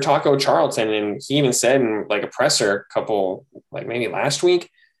 So if you're Taco Charlton, and he even said in like a presser maybe last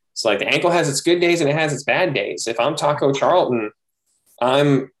week, it's like the ankle has its good days and it has its bad days. If I'm Taco Charlton,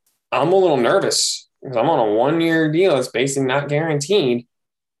 I'm a little nervous because I'm on a 1-year deal. It's basically not guaranteed.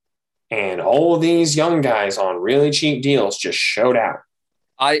 And all of these young guys on really cheap deals just showed out.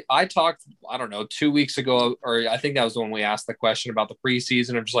 I talked, I don't know, 2 weeks ago, or I think that was when we asked the question about the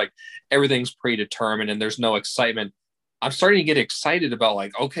preseason of just like everything's predetermined and there's no excitement. I'm starting to get excited about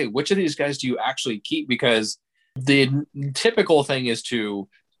like, okay, which of these guys do you actually keep? Because the typical thing is to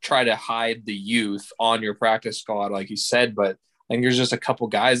try to hide the youth on your practice squad, like you said, but I think there's just a couple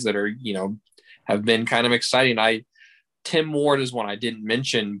guys that are, have been kind of exciting. Tim Ward is one I didn't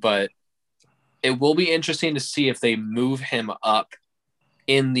mention, but it will be interesting to see if they move him up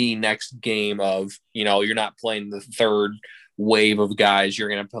in the next game of, you're not playing the third wave of guys. You're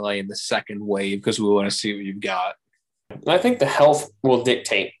going to play in the second wave because we want to see what you've got. I think the health will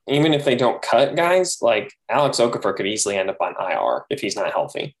dictate, even if they don't cut guys, like Alex Okafor could easily end up on IR if he's not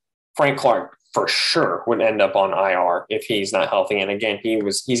healthy. Frank Clark for sure would end up on IR if he's not healthy. And again,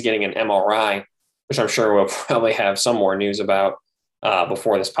 he's getting an MRI, which I'm sure we'll probably have some more news about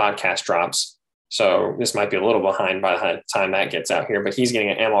before this podcast drops. So this might be a little behind by the time that gets out here, but he's getting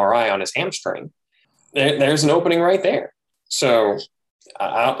an MRI on his hamstring. There's an opening right there. So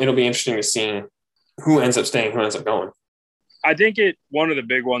it'll be interesting to see who ends up staying, who ends up going. I think one of the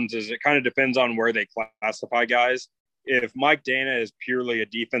big ones is it kind of depends on where they classify guys. If Mike Dana is purely a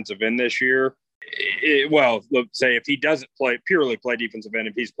defensive end this year, let's say if he doesn't purely play defensive end,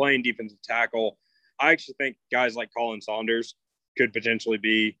 if he's playing defensive tackle, I actually think guys like Colin Saunders could potentially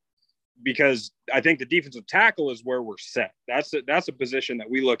be, because I think the defensive tackle is where we're set. That's a position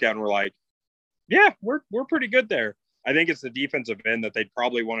that we look at and we're like, yeah, we're pretty good there. I think it's the defensive end that they'd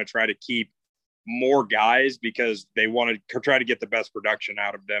probably want to try to keep more guys because they want to try to get the best production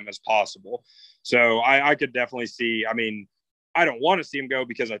out of them as possible. So I could definitely see, I don't want to see him go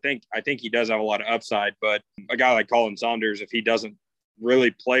because I think he does have a lot of upside, but a guy like Colin Saunders, if he doesn't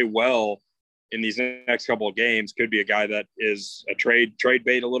really play well in these next couple of games, could be a guy that is a trade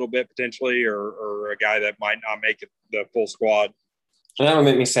bait a little bit potentially, or a guy that might not make it the full squad. And that would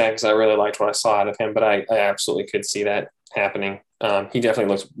make me sad because I really liked what I saw out of him, but I absolutely could see that happening. He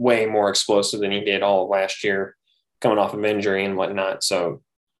definitely looks way more explosive than he did all of last year, coming off of injury and whatnot. So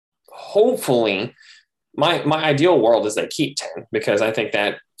hopefully my ideal world is they keep 10, because I think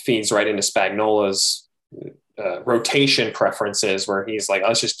that feeds right into Spagnuolo's rotation preferences, where he's like,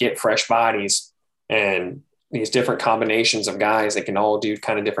 let's just get fresh bodies and these different combinations of guys that can all do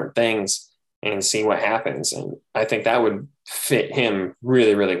kind of different things and see what happens. And I think that would fit him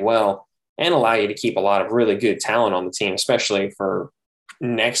really, really well and allow you to keep a lot of really good talent on the team, especially for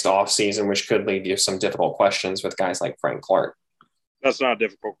next offseason, which could lead to some difficult questions with guys like Frank Clark. That's not a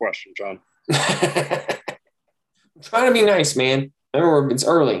difficult question, John. I'm trying to be nice, man. Remember, it's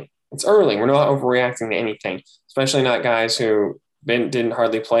early. It's early. We're not overreacting to anything, especially not guys who didn't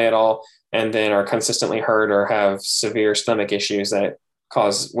hardly play at all and then are consistently hurt or have severe stomach issues that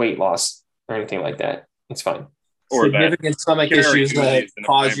cause weight loss or anything like that. It's fine. Or significant stomach issues that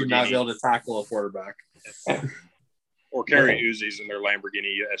cause you not to be able to tackle a quarterback. Yeah. Or carry Uzis in their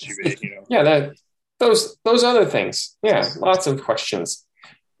Lamborghini SUV, Yeah, those other things. Yeah, lots of questions.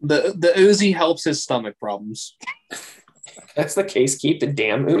 The Uzi helps his stomach problems. If that's the case, keep the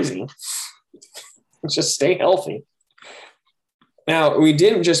damn Uzi. Just stay healthy. Now, we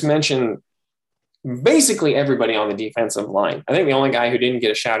didn't just mention basically everybody on the defensive line. I think the only guy who didn't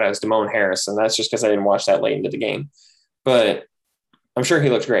get a shout out is Damone Harris, and that's just because I didn't watch that late into the game. But I'm sure he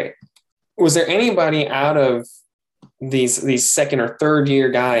looked great. Was there anybody out of these second or third year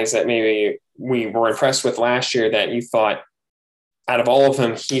guys that maybe we were impressed with last year that you thought, out of all of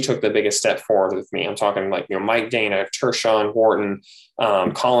them, he took the biggest step forward with me? I'm talking like, Mike Dana, Tershawn Wharton,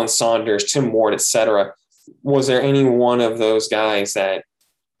 Colin Saunders, Tim Ward, etc. Was there any one of those guys that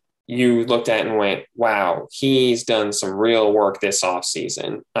you looked at and went, wow, he's done some real work this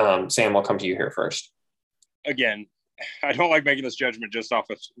offseason? Sam, I'll come to you here first. Again, I don't like making this judgment just off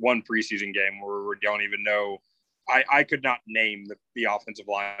of one preseason game where we don't even know. I could not name the offensive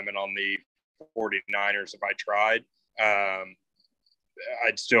lineman on the 49ers if I tried.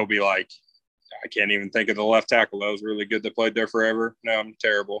 I'd still be like, I can't even think of the left tackle that was really good that played there forever. No, I'm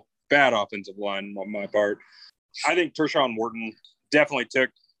terrible. Bad offensive line on my part. I think Tershawn Wharton definitely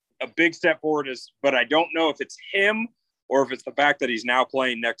took a big step forward, but I don't know if it's him or if it's the fact that he's now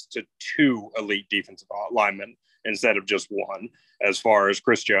playing next to two elite defensive linemen instead of just one, as far as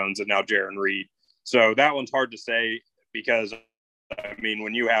Chris Jones and now Jarran Reed. So that one's hard to say because,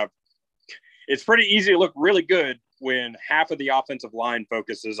 when you have – it's pretty easy to look really good when half of the offensive line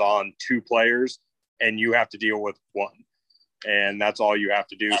focuses on two players and you have to deal with one. And that's all you have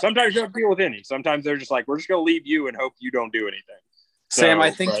to do. Sometimes you don't deal with any. Sometimes they're just like, we're just going to leave you and hope you don't do anything. Sam,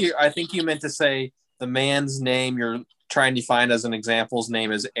 I think you meant to say the man's name you're trying to find as an example's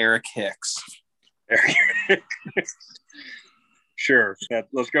name is Eric Hicks. Sure.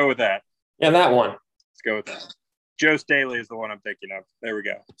 Let's go with that. Yeah, that one. Let's go with that. Joe Staley is the one I'm thinking of. There we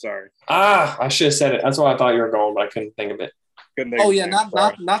go. Sorry. I should have said it. That's why I thought you were going, but I couldn't think of it.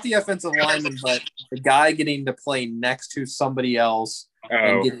 Not the offensive lineman, but the guy getting to play next to somebody else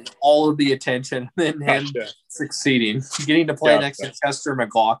and getting all of the attention, and him succeeding, getting to play next to Chester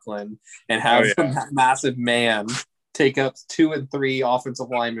McLaughlin and have that massive man take up 2 and 3 offensive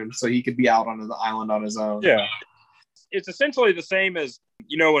linemen so he could be out on the island on his own. Yeah. It's essentially the same as,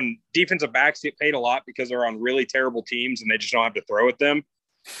 when defensive backs get paid a lot because they're on really terrible teams and they just don't have to throw at them.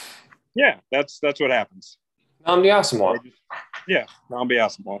 Yeah, that's what happens. Nnamdi Asomugha. Yeah, Nnamdi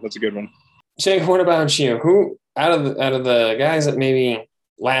Asomugha. That's a good one. Jake, what about you? Who out of the guys that maybe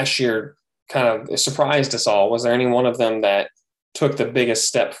last year kind of surprised us all, was there any one of them that took the biggest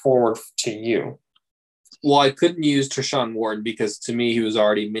step forward to you? Well, I couldn't use Treshaun Wharton because to me he was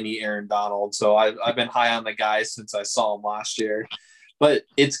already mini Aaron Donald. So I've been high on the guy since I saw him last year. But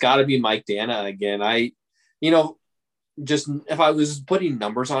it's got to be Mike Dana again. Just if I was putting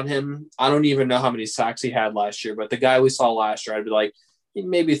numbers on him, I don't even know how many sacks he had last year. But the guy we saw last year, I'd be like,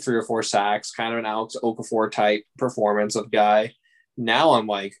 maybe 3 or 4 sacks, kind of an Alex Okafor type performance of guy. Now I'm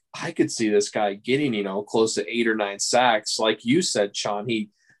like, I could see this guy getting, close to 8 or 9 sacks. Like you said, Sean, he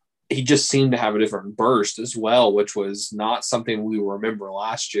just seemed to have a different burst as well, which was not something we remember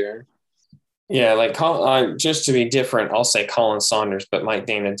last year. Yeah, like just to be different, I'll say Colin Saunders, but Mike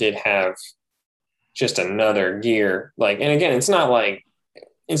Dana did have just another gear. And again, it's not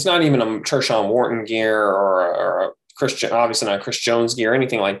even a Treshaun Wharton gear or a Christian, obviously not Chris Jones gear or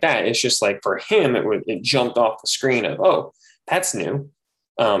anything like that. It's just like for him, it jumped off the screen of, oh, that's new.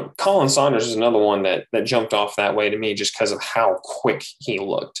 Colin Saunders is another one that jumped off that way to me just because of how quick he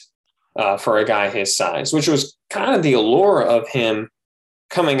looked for a guy his size, which was kind of the allure of him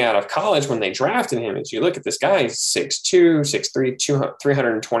coming out of college when they drafted him. As you look at this guy, he's 6'2", 6'3",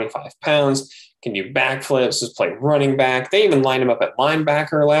 325 pounds, can do backflips, has played running back. They even lined him up at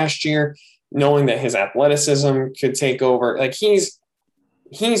linebacker last year, knowing that his athleticism could take over. Like he's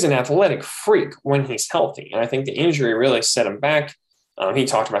an athletic freak when he's healthy. And I think the injury really set him back. He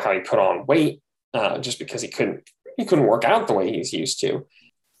talked about how he put on weight just because he couldn't work out the way he's used to.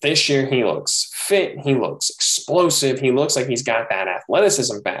 This year, he looks fit. He looks explosive. He looks like he's got that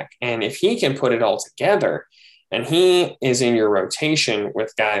athleticism back. And if he can put it all together and he is in your rotation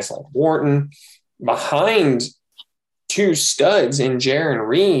with guys like Wharton behind 2 studs in Jarran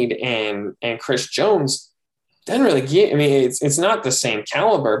Reed and Chris Jones, doesn't really get, it's not the same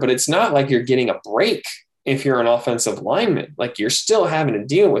caliber, but it's not like you're getting a break if you're an offensive lineman. Like you're still having to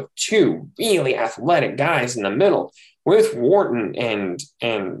deal with 2 really athletic guys in the middle. With Wharton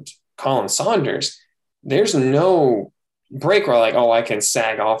and Colin Saunders, there's no break where I can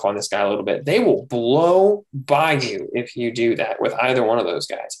sag off on this guy a little bit. They will blow by you if you do that with either one of those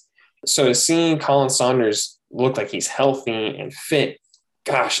guys. So to see Colin Saunders look like he's healthy and fit,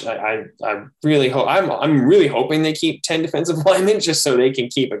 gosh, I really hope I'm really hoping they keep 10 defensive linemen just so they can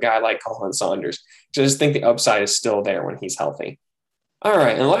keep a guy like Colin Saunders. Just think the upside is still there when he's healthy. All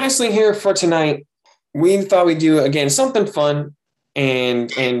right, and lastly here for tonight, we thought we'd do, again, something fun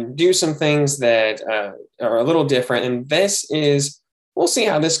and do some things that are a little different. And this is, we'll see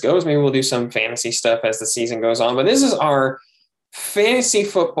how this goes. Maybe we'll do some fantasy stuff as the season goes on. But this is our fantasy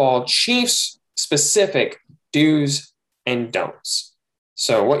football Chiefs specific do's and don'ts.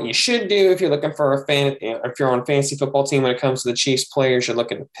 So what you should do if you're looking for if you're on a fantasy football team when it comes to the Chiefs players you're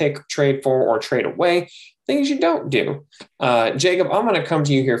looking to pick, trade for, or trade away, things you don't do. Jacob, I'm going to come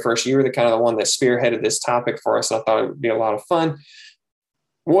to you here first. You were the one that spearheaded this topic for us. I thought it would be a lot of fun.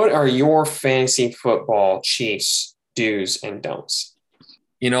 What are your fantasy football Chiefs do's and don'ts?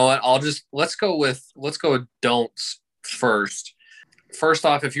 You know what? Let's go with don'ts first. First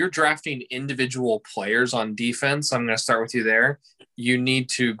off, if you're drafting individual players on defense, I'm going to start with you there. You need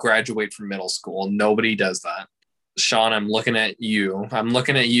to graduate from middle school. Nobody does that. Sean, I'm looking at you. And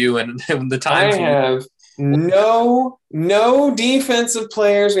the time I have no defensive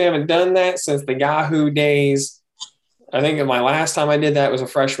players. We haven't done that since the Yahoo days. I think my last time I did that was a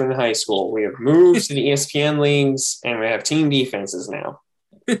freshman in high school. We have moved to the ESPN leagues, and we have team defenses now.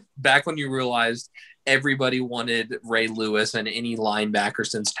 Back when you realized everybody wanted Ray Lewis and any linebacker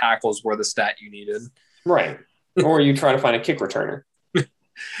since tackles were the stat you needed. Right. Or you try to find a kick returner.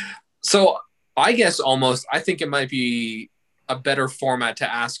 So I guess I think it might be a better format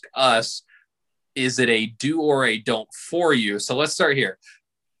to ask us, is it a do or a don't for you? So let's start here.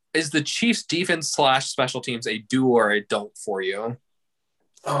 Is the Chiefs defense / special teams a do or a don't for you?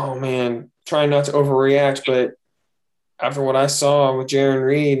 Oh, man. Trying not to overreact, but after what I saw with Jarran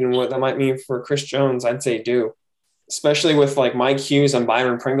Reed and what that might mean for Chris Jones, I'd say do. especially with like Mike Hughes and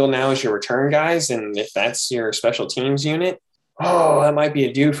Byron Pringle now as your return guys. And if that's your special teams unit, oh, that might be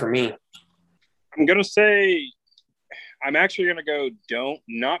a dude for me. I'm going to say I'm actually going to go don't,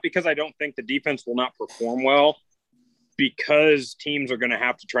 not because I don't think the defense will not perform well, because teams are going to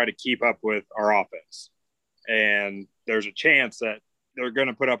have to try to keep up with our offense. And there's a chance that they're going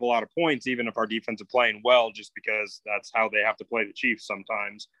to put up a lot of points, even if our defense is playing well, just because that's how they have to play the Chiefs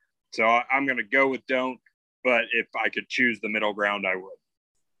sometimes. So I'm going to go with don't, but if I could choose the middle ground, I would.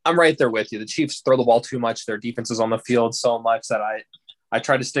 I'm right there with you. The Chiefs throw the ball too much. Their defense is on the field so much that I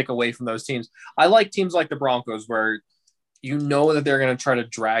try to stick away from those teams. I like teams like the Broncos where you know that they're going to try to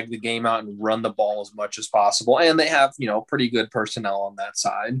drag the game out and run the ball as much as possible. And they have, pretty good personnel on that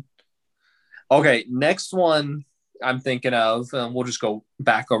side. Okay, next one I'm thinking of, and we'll just go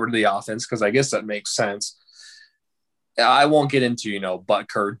back over to the offense because I guess that makes sense. I won't get into,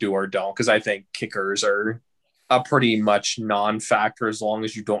 Butker, do or don't, because I think kickers are a pretty much non-factor as long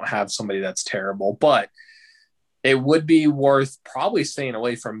as you don't have somebody that's terrible. But it would be worth probably staying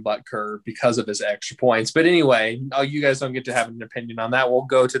away from Butker because of his extra points. But anyway, you guys don't get to have an opinion on that. We'll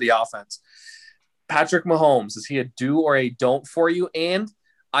go to the offense. Patrick Mahomes, is he a do or a don't for you? And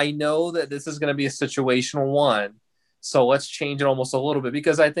I know that this is going to be a situational one, so let's change it almost a little bit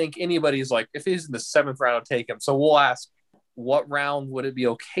because I think anybody's like, if he's in the 7th round, I'll take him. So we'll ask, what round would it be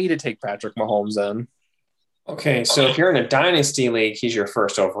okay to take Patrick Mahomes in? Okay, so if you're in a dynasty league, he's your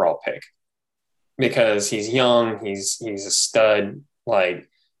first overall pick because he's young, he's a stud. Like,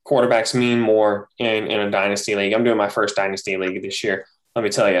 quarterbacks mean more in a dynasty league. I'm doing my first dynasty league this year. Let me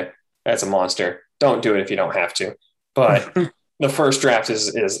tell you, that's a monster. Don't do it if you don't have to. But the first draft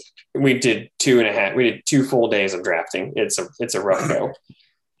is we did 2 full days of drafting. It's a rough go.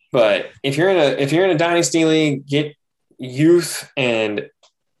 But if you're in a dynasty league, get youth and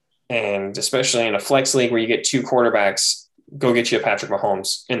especially in a flex league where you get 2 quarterbacks, go get you a Patrick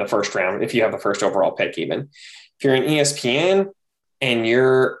Mahomes in the first round if you have the first overall pick. Even if you're in ESPN and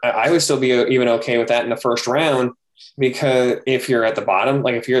I would still be even okay with that in the first round, because if you're at the bottom,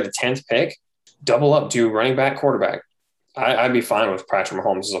 like if you're the 10th pick, double up, do running back, quarterback. I'd be fine with Patrick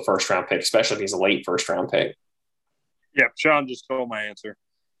Mahomes as a first round pick, especially if he's a late first round pick. Yeah, Sean just told my answer.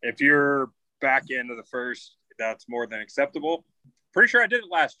 If you're back into the first, that's more than acceptable. Pretty sure I did it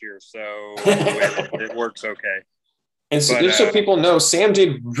last year, so it works okay. And so, just so people know, Sam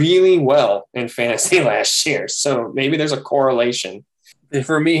did really well in fantasy last year, so maybe there's a correlation.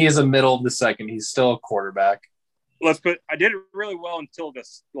 For me, he's a middle of the second. He's still a quarterback. I did it really well until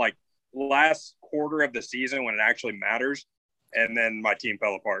this last quarter of the season when it actually matters, and then my team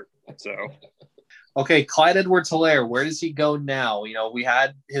fell apart. So, okay, Clyde Edwards-Helaire, where does he go now? We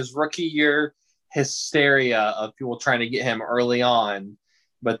had his rookie year hysteria of people trying to get him early on,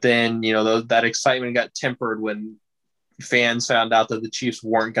 but then that excitement got tempered when fans found out that the Chiefs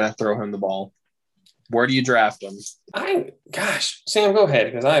weren't going to throw him the ball. Where do you draft him? Sam, go ahead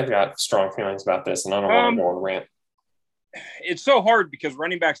because I've got strong feelings about this, and I don't want to go on a rant. It's so hard because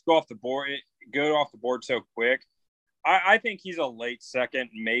running backs go off the board so quick. I think he's a late second,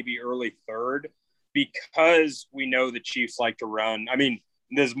 maybe early third, because we know the Chiefs like to run. I mean,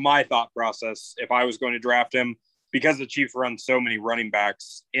 this is my thought process. If I was going to draft him, because the Chiefs run so many running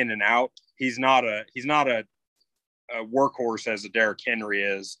backs in and out, he's not a workhorse as a Derrick Henry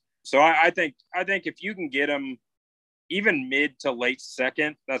is. So I think if you can get him even mid to late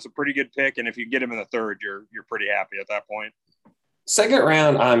second, that's a pretty good pick. And if you get him in the third, you're pretty happy at that point. Second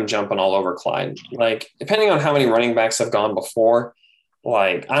round, I'm jumping all over Clyde. Like, depending on how many running backs have gone before,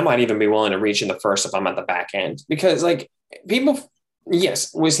 like, I might even be willing to reach in the first if I'm at the back end. Because, like,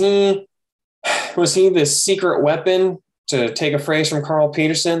 was he this secret weapon, to take a phrase from Carl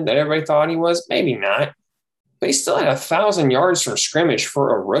Peterson, that everybody thought he was? Maybe not. But he still had 1,000 yards from scrimmage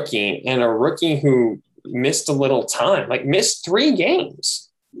for a rookie, and a rookie who missed a little time, like missed 3 games.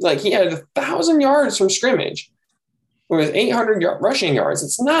 Like, he had 1,000 yards from scrimmage with 800 rushing yards.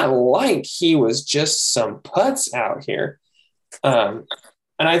 It's not like he was just some putz out here. And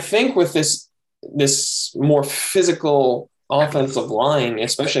I think with this more physical offensive line,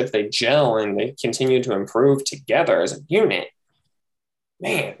 especially if they gel and they continue to improve together as a unit,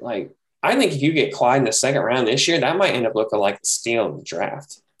 man, like, I think if you get Clyde in the second round this year, that might end up looking like the steal in the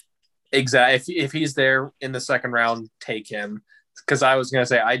draft. Exactly. If he's there in the second round, take him. Because I was going to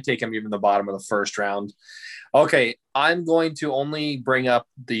say I'd take him even the bottom of the first round. Okay, I'm going to only bring up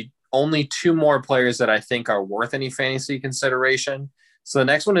the only 2 more players that I think are worth any fantasy consideration. So the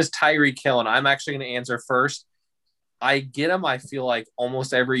next one is Tyreek Hill, and I'm actually going to answer first. I get him, I feel like,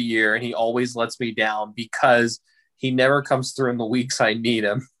 almost every year, and he always lets me down because he never comes through in the weeks I need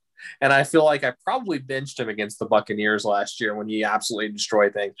him. And I feel like I probably benched him against the Buccaneers last year when he absolutely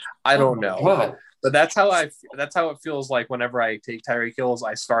destroyed things. I don't know. God. But that's how it feels like whenever I take Tyreek Hill,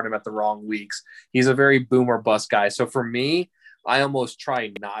 I start him at the wrong weeks. He's a very boomer bust guy. So for me, I almost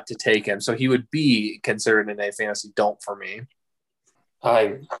try not to take him. So he would be considered in a fantasy don't for me.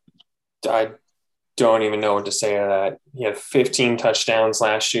 I don't even know what to say to that. He had 15 touchdowns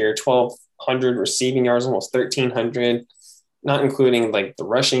last year, 1,200 receiving yards, almost 1,300, not including like the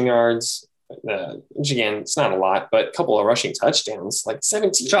rushing yards. Which again, it's not a lot, but a couple of rushing touchdowns, like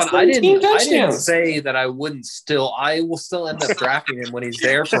 17. Sean, 17 I didn't say that I wouldn't still. I will still end up drafting him when he's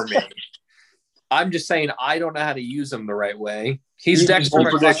there for me. I'm just saying I don't know how to use him the right way. He's Dexter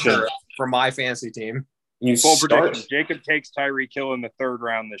McCluster for my fantasy team. Full prediction. Jacob takes Tyreek Hill in the 3rd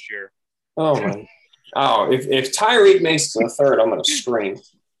round this year. Oh my! Oh, if Tyreek makes it to the 3rd, I'm gonna scream.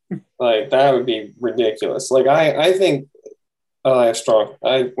 Like that would be ridiculous. Like I think. I have strong.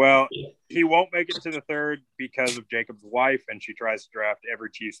 He won't make it to the 3rd because of Jacob's wife, and she tries to draft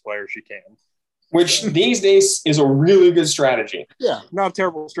every Chiefs player she can. Which these days is a really good strategy. Yeah, not a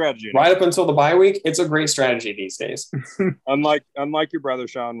terrible strategy. Right up until the bye week, it's a great strategy these days. unlike your brother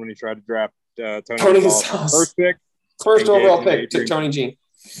Sean when he tried to draft Tony Gonzalez. First overall pick took Tony G.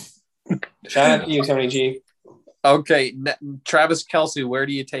 Shout out to you, Tony G. Okay, Travis Kelce, where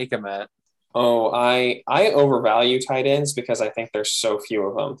do you take him at? Oh, I overvalue tight ends because I think there's so few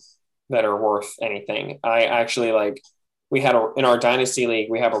of them that are worth anything. I actually in our dynasty league,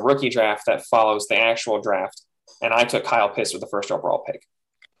 we have a rookie draft that follows the actual draft. And I took Kyle Pitts with the 1st overall pick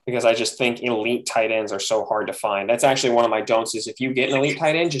because I just think elite tight ends are so hard to find. That's actually one of my don'ts is if you get an elite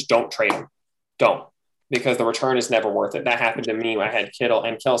tight end, just don't trade him. Don't, because the return is never worth it. That happened to me when I had Kittle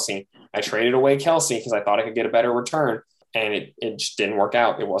and Kelce. I traded away Kelce because I thought I could get a better return. And it just didn't work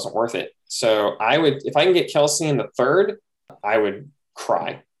out. It wasn't worth it. So if I can get Kelce in the 3rd, I would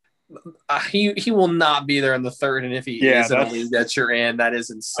cry. He will not be there in the 3rd. And if he is in the league that you're in, that is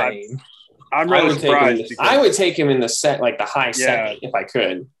insane. I'm really surprised. I would take him in the the high 2nd if I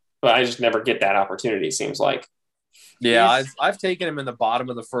could, but I just never get that opportunity. It seems like. Yeah, I've taken him in the bottom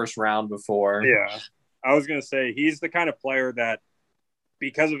of the 1st round before. Yeah, I was gonna say he's the kind of player that,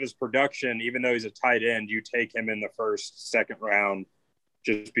 because of his production, even though he's a tight end, you take him in the 1st, 2nd round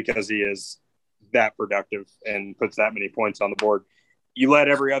just because he is that productive and puts that many points on the board. You let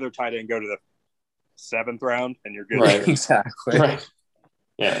every other tight end go to the 7th round and you're good. Right, exactly. Right.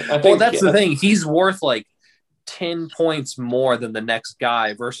 Yeah. That's the thing. He's worth like 10 points more than the next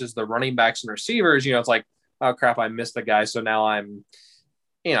guy versus the running backs and receivers. It's like, oh, crap, I missed the guy. So now I'm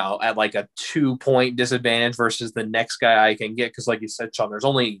at like a 2-point disadvantage versus the next guy I can get. Because like you said, Sean, there's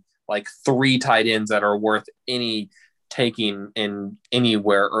only like 3 tight ends that are worth any taking in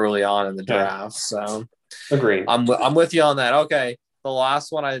anywhere early on in the draft. So agreed. I'm with you on that. Okay. The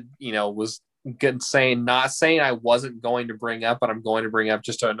last one I, was good not saying I wasn't going to bring up, but I'm going to bring up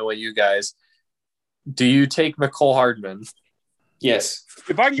just to annoy you guys. Do you take Mecole Hardman? Yes.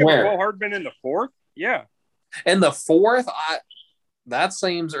 If I can get Mecole Hardman in the 4th, yeah. In the 4th, that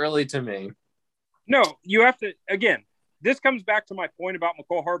seems early to me. No, you have to, again, this comes back to my point about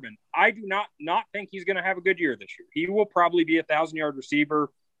Mecole Hardman. I do not think he's going to have a good year this year. He will probably be a 1,000-yard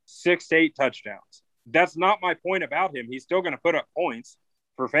receiver, 6 to 8 touchdowns. That's not my point about him. He's still going to put up points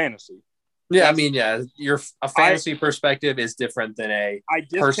for fantasy. Yeah, a fantasy perspective is different than a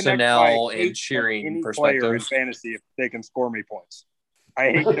personnel and cheering perspective. Player in fantasy if they can score me points.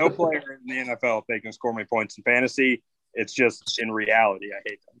 I hate no player in the NFL if they can score me points in fantasy. It's just in reality, I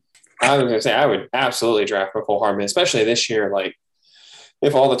hate them. I was going to say I would absolutely draft Mecole Hardman, especially this year. Like,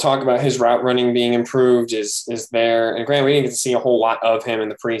 if all the talk about his route running being improved is there, and granted, we didn't get to see a whole lot of him in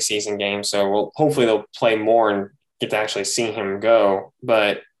the preseason game, so hopefully they'll play more and get to actually see him go.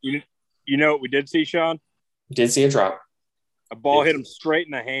 But you know what we did see, Sean? Did see a drop. A ball hit him straight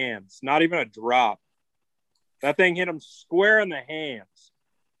in the hands. Not even a drop. That thing hit him square in the hands,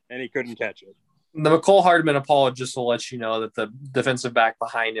 and he couldn't catch it. The Mecole Hardman apologist will let you know that the defensive back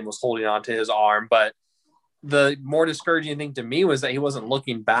behind him was holding on to his arm. But the more discouraging thing to me was that he wasn't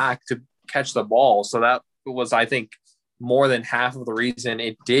looking back to catch the ball. So that was, I think, more than half of the reason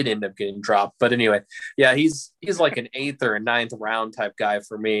it did end up getting dropped. But anyway, yeah, he's like an 8th or a 9th round type guy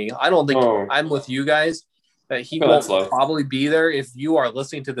for me. I don't think I'm with you guys that he won't probably be there. If you are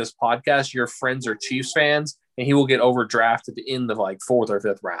listening to this podcast, your friends are Chiefs fans, and he will get overdrafted in the like 4th or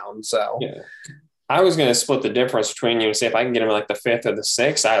 5th round. So yeah, I was going to split the difference between you and say if I can get him in like the 5th or the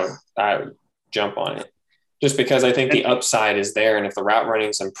 6th, I would jump on it, just because I think the upside is there, and if the route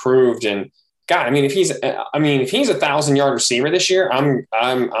running's improved, and God, if he's a 1,000-yard receiver this year, I'm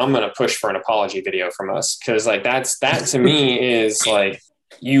going to push for an apology video from us, because like that to me is like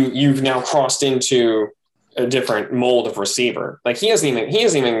you've now crossed into a different mold of receiver. Like he hasn't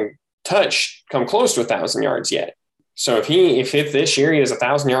even come close to 1,000 yards yet. So if this year he has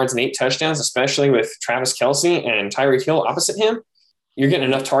 1,000 yards and 8 touchdowns, especially with Travis Kelce and Tyreek Hill opposite him, you're getting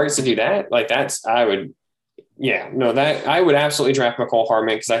enough targets to do that. Like I would absolutely draft McCole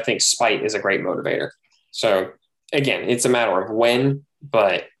Hardman because I think spite is a great motivator. So again, it's a matter of when,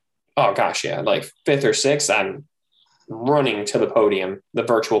 but oh gosh, yeah, like 5th or 6th, I'm running to the podium, the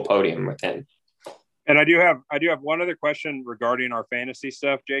virtual podium with him. And I do have one other question regarding our fantasy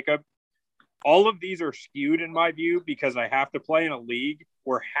stuff, Jacob. All of these are skewed in my view because I have to play in a league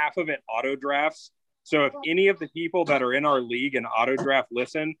where half of it auto drafts. So if any of the people that are in our league and auto draft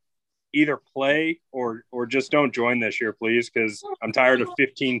listen, either play or just don't join this year, please, because I'm tired of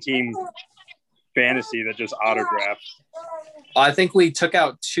 15-team fantasy that just auto draft. I think we took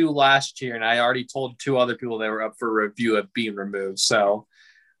out 2 last year, and I already told 2 other people they were up for review of being removed. So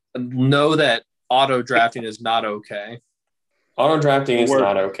know that auto drafting is not okay. Auto drafting is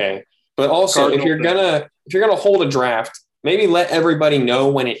not okay. But also, if you're gonna hold a draft, maybe let everybody know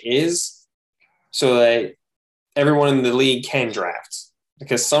when it is, so that everyone in the league can draft.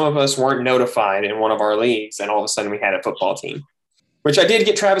 Because some of us weren't notified in one of our leagues, and all of a sudden we had a football team, which I did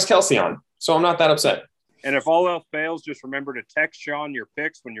get Travis Kelce on, so I'm not that upset. And if all else fails, just remember to text Sean your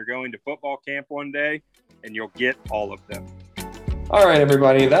picks when you're going to football camp one day, and you'll get all of them. All right,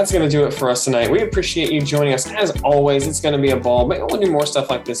 everybody, that's going to do it for us tonight. We appreciate you joining us. As always, it's going to be a ball. Maybe we'll do more stuff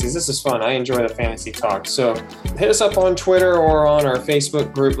like this because this is fun. I enjoy the fantasy talk. So hit us up on Twitter or on our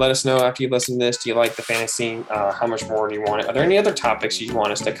Facebook group. Let us know after you listen to this. Do you like the fantasy? How much more do you want it? Are there any other topics you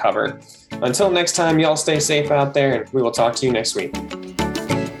want us to cover? Until next time, y'all stay safe out there, and we will talk to you next week.